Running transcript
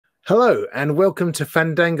Hello and welcome to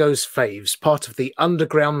Fandango's Faves, part of the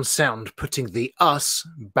underground sound putting the us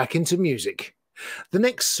back into music. The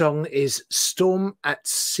next song is Storm at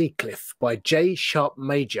Seacliffe by J Sharp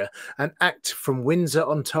Major, an act from Windsor,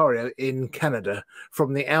 Ontario in Canada,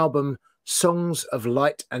 from the album Songs of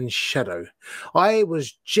Light and Shadow. I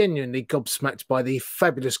was genuinely gobsmacked by the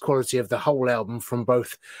fabulous quality of the whole album from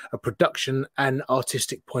both a production and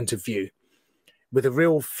artistic point of view. With a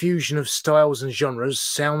real fusion of styles and genres,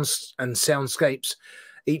 sounds and soundscapes,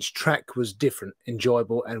 each track was different,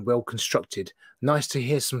 enjoyable and well constructed. Nice to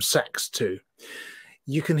hear some sax too.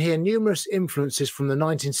 You can hear numerous influences from the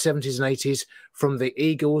 1970s and 80s, from the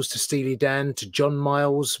Eagles to Steely Dan to John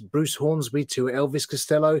Miles, Bruce Hornsby to Elvis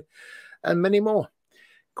Costello, and many more.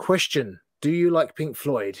 Question: do you like Pink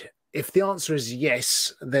Floyd? If the answer is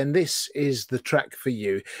yes, then this is the track for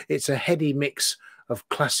you. It's a heady mix of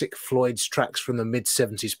classic Floyd's tracks from the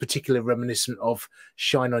mid-70s, particularly reminiscent of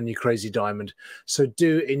Shine On You Crazy Diamond. So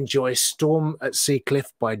do enjoy Storm at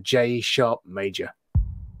Seacliffe by J Sharp Major.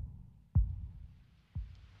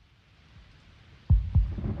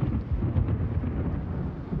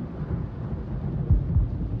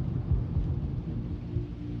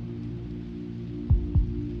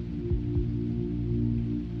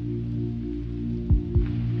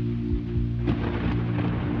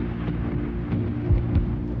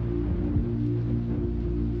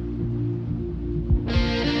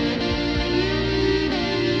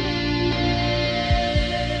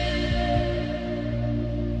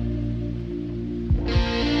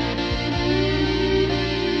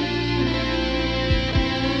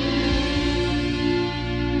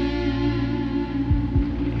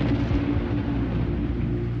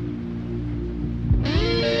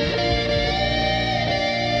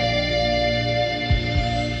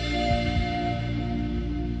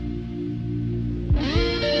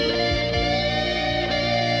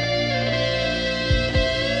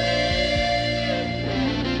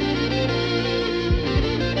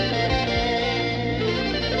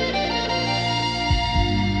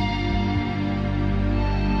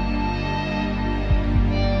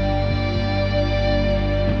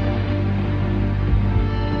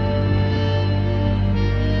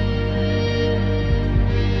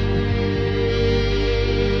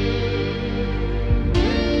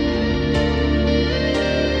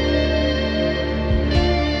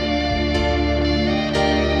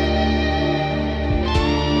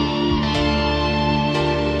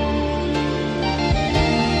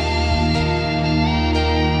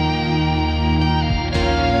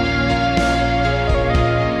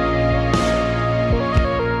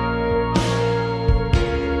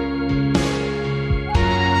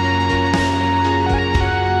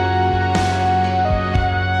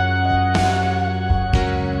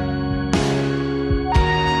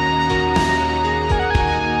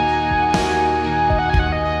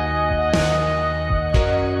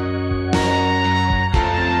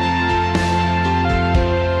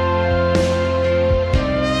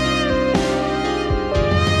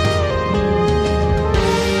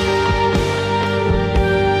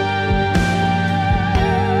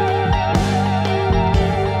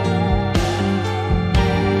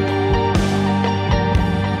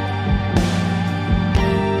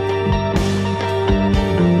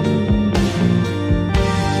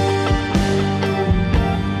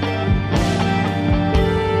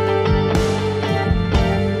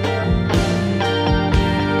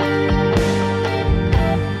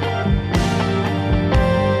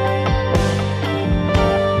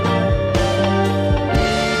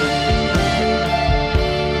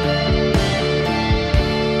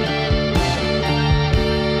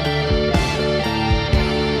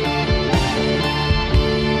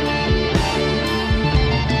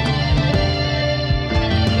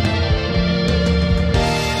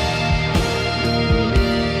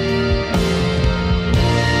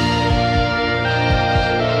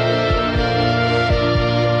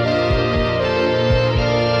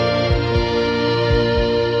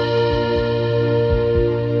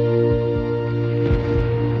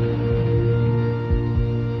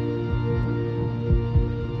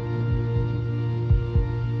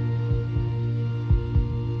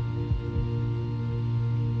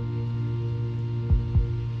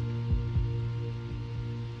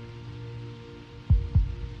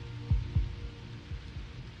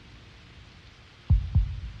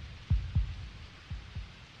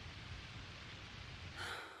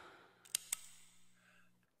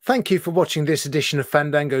 Thank you for watching this edition of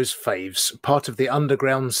Fandango's Faves, part of the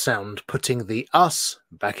underground sound putting the us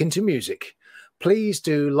back into music. Please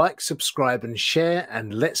do like, subscribe and share,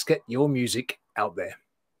 and let's get your music out there.